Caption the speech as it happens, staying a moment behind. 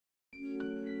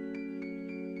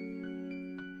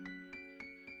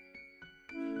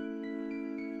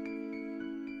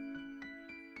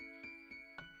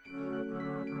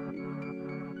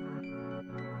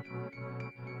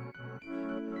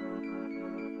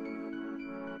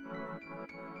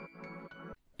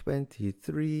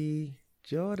23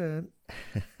 Jordan.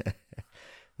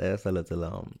 That's a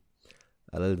little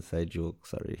inside joke,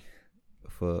 sorry.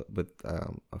 For but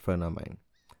a friend of mine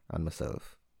and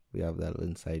myself. We have that little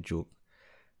inside joke.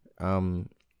 Um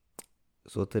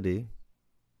so today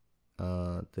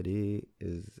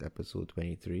is episode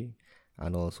 23,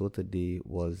 and also today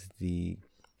was the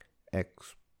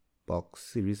Xbox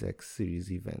Series X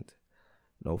series event.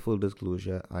 Now, full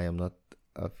disclosure, I am not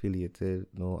affiliated,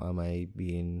 nor am I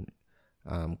being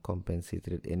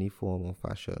compensated in any form or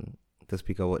fashion to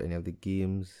speak about any of the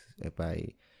games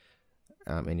by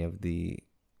any of the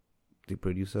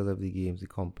producers of the games, the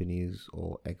companies,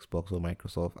 or Xbox or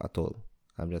Microsoft at all.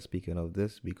 I'm just speaking of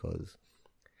this because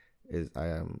I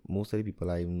am most of the people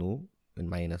I know in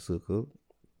my inner circle,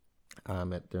 I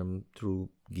met them through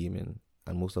gaming,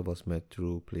 and most of us met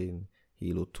through playing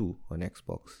Halo 2 on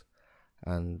Xbox.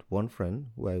 And one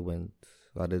friend who I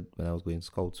did when I was going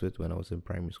scouts with when I was in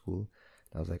primary school,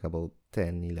 that was like about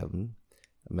 10, 11,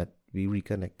 we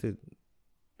reconnected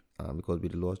because we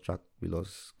lost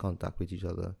contact with each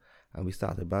other, and we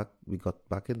got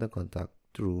back into contact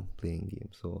through playing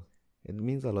games. So it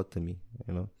means a lot to me,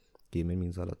 gaming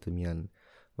means a lot to me, and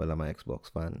well, I'm an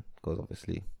Xbox fan because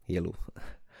obviously Halo,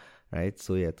 right?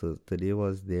 So yeah, today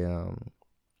was the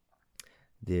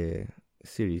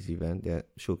series event, the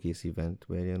showcase event,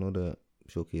 where the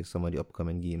showcase some of the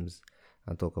upcoming games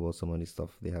and talk about some of the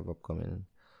stuff they have upcoming.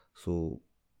 So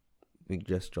we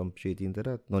just jump straight into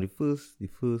that. Now the first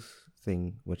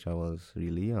thing which I was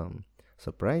really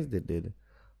surprised they did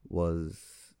was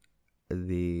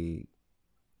they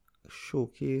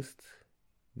showcased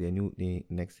the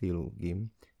next Halo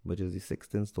game, which is the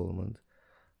sixth installment.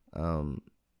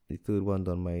 The third one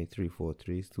done by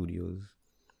 343 Studios,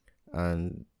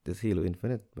 and this Halo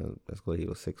Infinite. Well, let's call it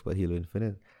Halo 6, but Halo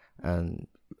Infinite. And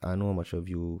I know how much of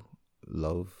you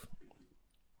love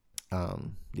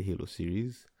the Halo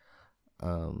series,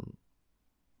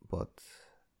 but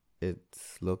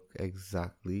it's not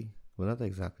exactly,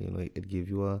 it gave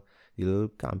you a little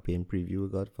campaign preview we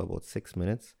got for about 6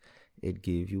 minutes. It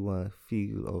gave you a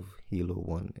feel of Halo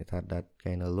 1. It had that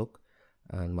kind of look,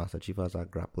 and Master Chief has a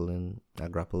grapple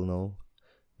now,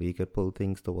 where you could pull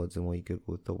things towards him, or you could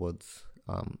go towards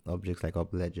objects like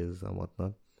up ledges and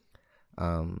whatnot.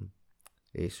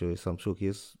 It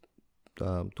showcase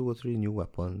 2 or 3 new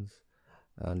weapons,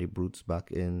 and the brutes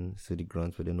back in City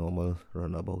Grunts with the normal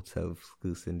runabout self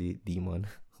cursing the demon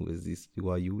who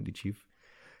are you, the chief.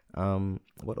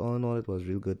 But all in all, it was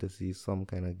real good to see some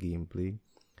kind of gameplay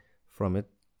from it.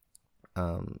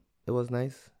 It was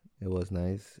nice.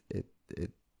 It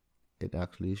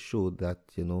actually showed that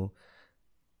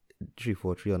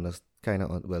 343 on this kind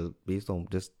of, well, based on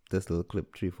just this little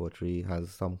clip, 343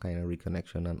 has some kind of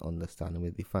reconnection and understanding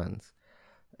with the fans.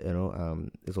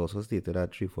 It's also stated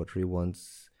that 343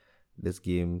 wants this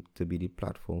game to be the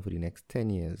platform for the next 10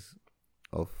 years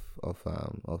of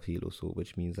Halo. So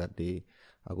which means that they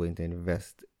are going to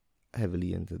invest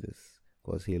heavily into this,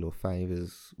 because Halo 5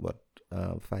 is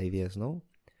 5 years now.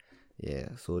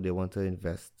 Yeah, so they want to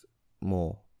invest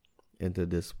more into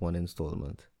this one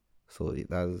installment. So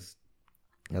that's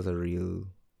a real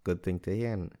good thing to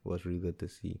hear, and it was really good to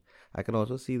see. I can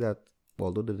also see that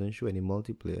although they didn't show any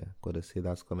multiplayer, because they say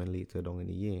that's coming later down in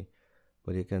the year,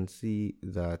 but you can see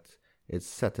that it's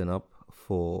setting up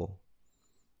for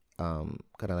kind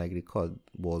of like the COD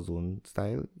Warzone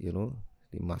style,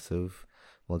 the massive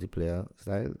multiplayer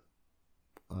style.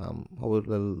 How it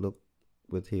will look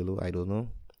with Halo, I don't know.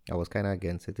 I was kind of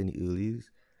against it in the earlys,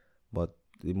 but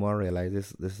the more I realize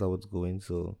this is how it's going,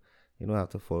 so I have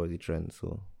to follow the trend.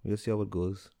 So we'll see how it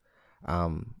goes.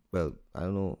 Well, I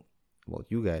don't know about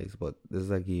you guys, but this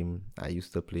is a game I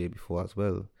used to play before as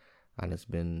well, and it's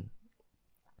been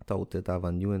touted to have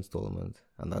a new installment,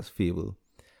 and that's Fable.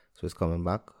 So it's coming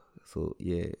back. So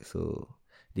yeah, so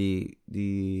the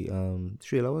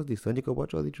trailer was decent. You can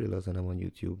watch all the trailers and I'm on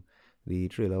YouTube. The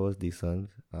trailer was decent.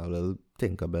 A little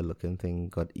Tinkerbell looking thing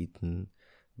got eaten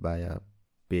by a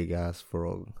big ass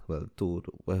frog, well, toad,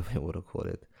 whatever you want to call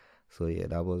it. So yeah,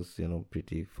 that was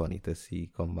pretty funny to see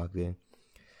come back there.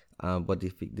 But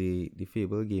the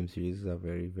Fable game series is a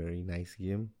very, very nice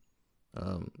game.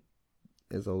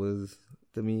 It's always,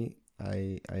 to me,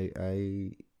 I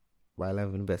while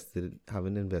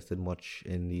haven't invested much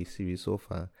in the series so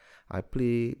far. I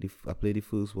played the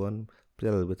first one, played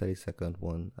a little bit of the second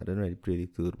one. I didn't really play the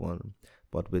third one,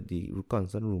 but with the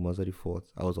constant rumors of the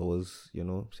fourth, I was always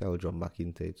say I'll jump back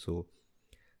into it. So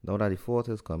now that the fourth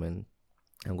is coming,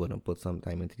 I'm going to put some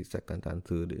time into the second and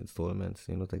third installments,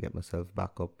 to get myself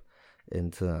back up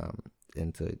into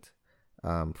it.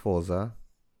 Forza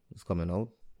is coming out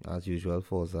as usual.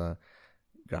 Forza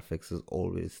graphics is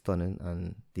always stunning,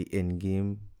 and the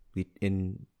in-game, the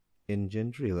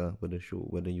engine trailer with the show,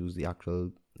 where they use the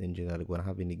actual engine that they're gonna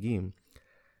have in the game,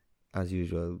 as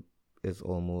usual, is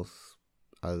almost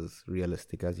as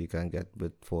realistic as you can get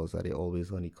with Forza. They're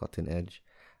always on the cutting edge,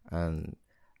 and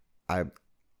I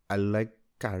I like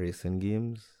car racing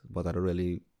games, but I don't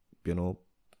really, you know,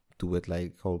 do it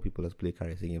like how people just play car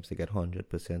racing games to get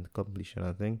 100% completion.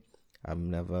 I think I've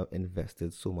never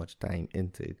invested so much time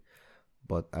into it,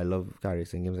 but I love car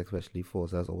racing games, especially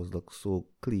Forza. Always looks so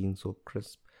clean, so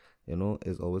crisp.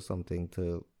 It's always something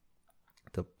to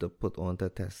put on to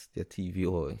test your TV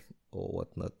or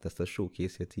whatnot, just to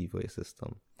showcase your TV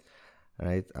system,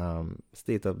 right?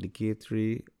 State of Decay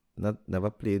 3, not never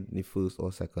played the first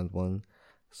or second one,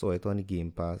 saw it on the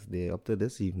Game Pass. They're up to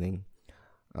this evening,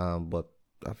 but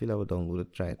I feel I would download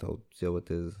it, try it out, see how it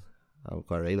is. I'm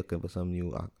already looking for some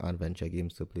new adventure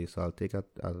games to play, so I'll take a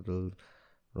little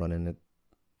run in it.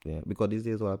 Yeah, because these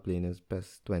days what I'm playing is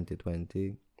PES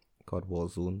 2020 called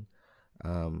Warzone.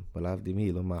 Well, I have the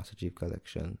Halo Master Chief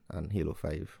Collection and Halo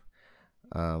 5.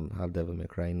 Have Devil May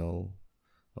Cry now.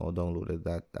 Or downloaded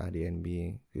that at the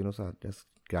NBA. So I'm just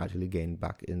gradually getting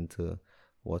back into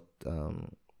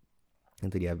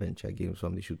into the adventure games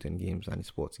from the shooting games and the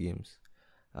sports games.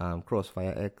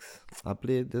 Crossfire X. I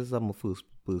played this is my first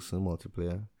person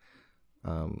multiplayer.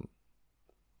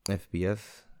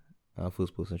 FPS,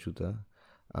 first person shooter.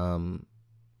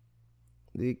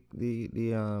 The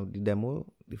demo,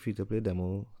 the free to play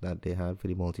demo that they had for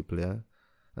the multiplayer,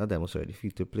 not demo, sorry, the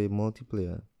free to play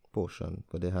multiplayer portion,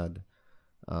 but they had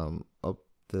up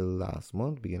till last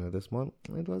month, beginning of this month,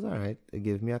 it was alright. It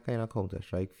gave me a kind of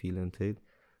Counter-Strike feeling to it,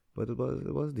 but it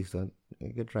was decent. I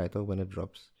could try it out when it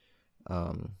drops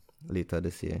later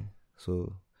this year.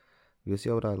 So we'll see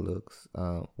how that looks.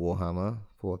 Warhammer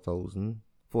 40,000,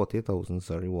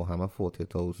 Warhammer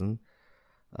 40,000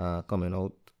 coming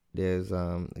out. There's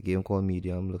a game called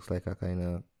Medium. Looks like a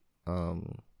kind of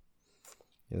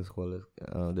let's call it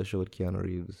the show with Keanu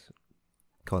Reeves,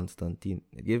 Constantine.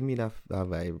 It gave me that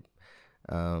vibe.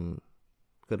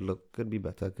 Could be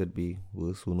better, could be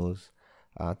worse, who knows.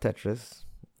 Tetris.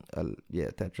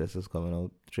 Tetris is coming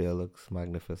out. Trailer looks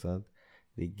magnificent.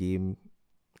 The game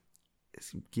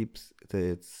keeps to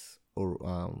its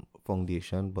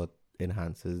foundation, but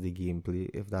enhances the gameplay,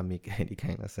 if that makes any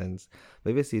kind of sense.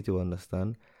 But if you see it, you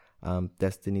understand.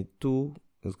 Destiny 2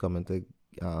 is coming to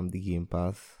the Game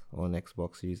Pass on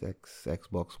Xbox Series X,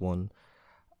 Xbox One.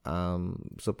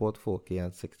 Support 4K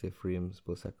and 60 frames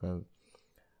per second.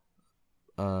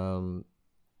 Not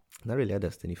really a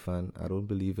Destiny fan. I don't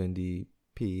believe in the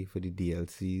pay for the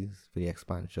DLCs, for the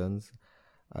expansions.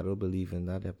 I don't believe in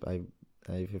that.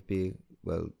 If you pay,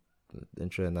 well, in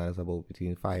Trinidad is about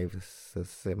between 500 to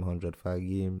 700 for a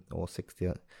game, or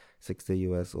 60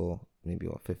 US, or maybe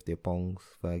 £50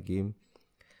 for a game.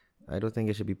 I don't think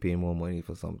I should be paying more money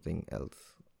for something else,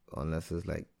 unless it's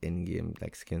like in-game,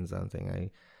 like skins and thing.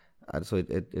 So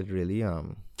it really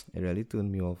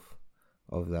turned me off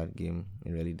of that game.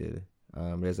 It really did.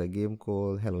 There's a game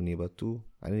called Hello Neighbor 2.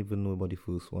 I didn't even know about the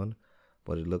first one,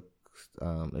 but it looked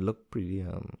pretty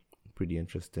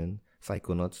interesting.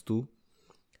 Psychonauts 2.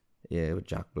 Yeah, with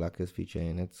Jack Black is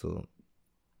featuring it, so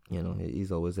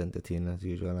he's always entertaining as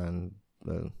usual. And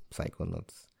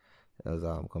Psychonauts is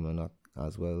coming up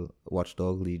as well.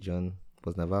 Watchdog Legion,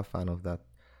 was never a fan of that,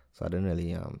 so I didn't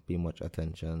really pay much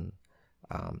attention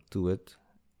to it.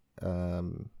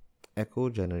 Echo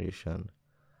Generation,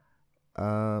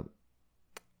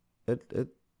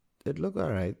 it look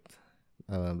alright.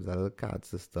 There's a little card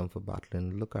system for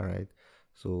battling, look alright.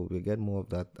 So we get more of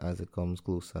that as it comes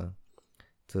closer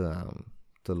to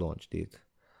launch date.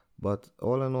 But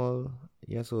all in all,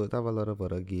 so it have a lot of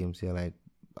other games here, like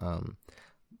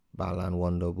Balan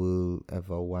Wonderworld,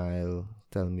 Everwild,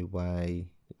 Tell Me Why,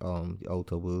 the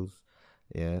Outer Worlds,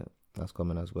 that's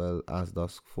coming as well. As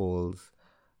Dusk Falls,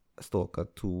 Stalker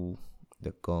 2,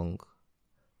 The Gong,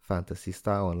 Phantasy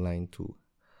Star Online 2.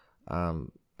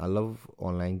 I love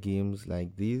online games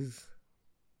like these,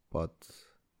 but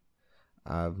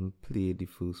I haven't played the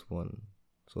first one,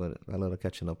 so a lot of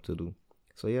catching up to do.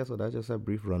 So so that's just a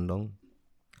brief rundown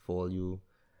for all you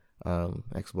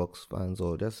Xbox fans,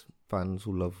 or just fans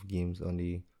who love games.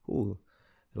 It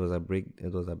was a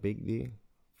big day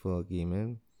for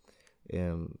gaming,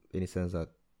 in the sense that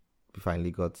we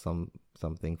finally got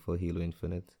something for Halo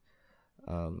Infinite.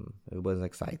 Everybody's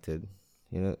excited,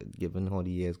 given how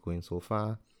the year is going so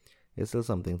far. It's still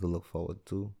something to look forward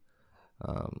to.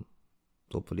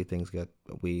 Hopefully things get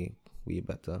way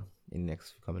better in the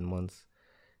next coming months.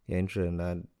 In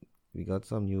Trinidad, we got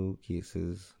some new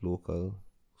cases local,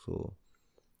 so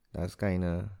that's kind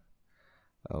of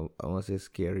I won't say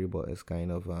scary, but it's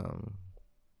kind of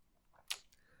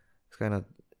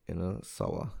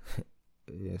sour.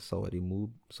 Yeah, sour the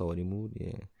mood.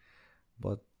 Yeah,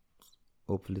 but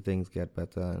hopefully things get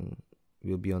better and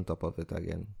we'll be on top of it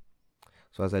again.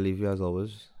 So as I leave you, as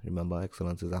always, remember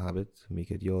excellence is a habit.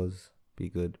 Make it yours. Be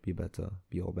good. Be better.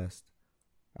 Be your best.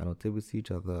 And until we see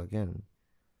each other again,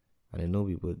 and I know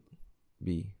we would,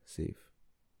 be safe.